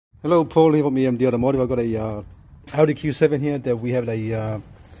Hello, Paul here from EMD Automotive. I've got a Audi Q7 here that we have a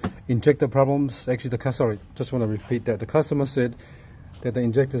injector problems. Actually, just want to repeat that. The customer said that the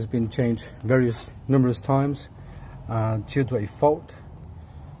injector has been changed numerous times due to a fault.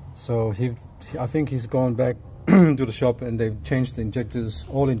 So I think he's gone back to the shop and they've changed the injectors.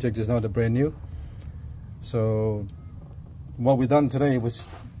 All injectors now, they're brand new. So what we've done today was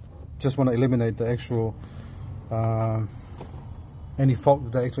just want to eliminate the actual any fault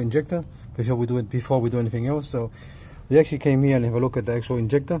with the actual injector before we do anything else. So we actually came here and have a look at the actual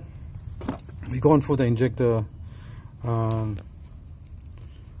injector. We're going through the injector.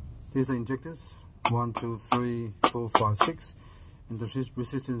 These are injectors 1, 2, 3, 4, 5, 6, and the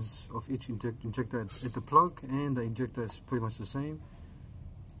resistance of each injector at the plug and the injector is pretty much the same.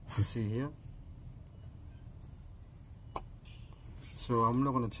 You can see here. So I'm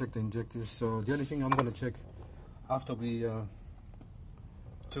not going to check the injectors. So the only thing I'm going to check after we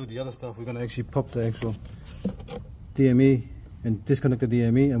do the other stuff, we're going to actually pop the actual DME and disconnect the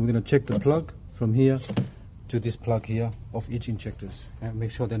DME, and we're going to check the plug from here to this plug here of each injectors and make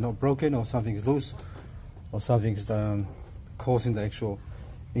sure they're not broken or something's loose or something's causing the actual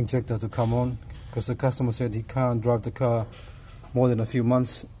injector to come on, because the customer said he can't drive the car more than a few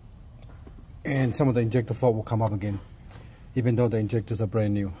months and some of the injector fault will come up again even though the injectors are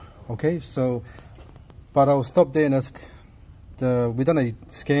brand new. Okay, so but I'll stop there and ask. We've done a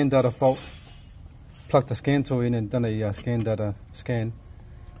scan data fault, plugged the scan tool in and done a scan data scan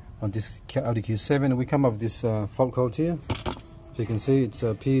on this Audi Q7, and we come up with this fault code here. As you can see, it's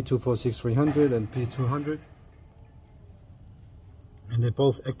P246300 and P200, and they're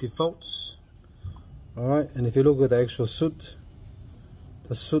both active faults. Alright, and if you look at the actual soot,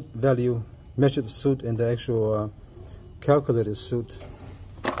 the soot value, measured soot and the actual calculated soot,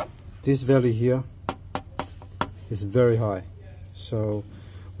 this value here is very high. So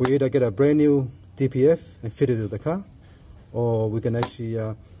we either get a brand new DPF and fit it to the car, or we can actually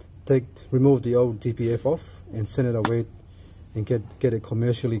remove the old DPF off and send it away and get it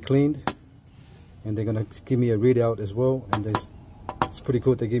commercially cleaned. And they're gonna give me a readout as well, and it's pretty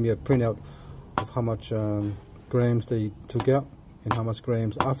good. They give me a printout of how much grams they took out and how much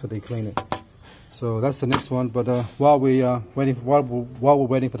grams after they clean it. So that's the next one. But while we're waiting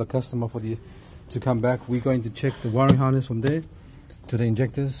for the customer to come back, we're going to check the wiring harness from there to the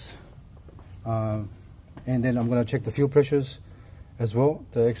injectors, and then I'm going to check the fuel pressures as well,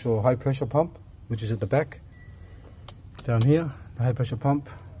 the actual high pressure pump, which is at the back down here, the high pressure pump,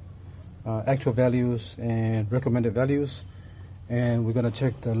 actual values and recommended values, and we're going to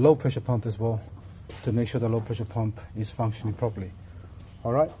check the low pressure pump as well to make sure the low pressure pump is functioning properly.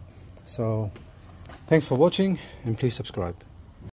 Alright, so thanks for watching and please subscribe.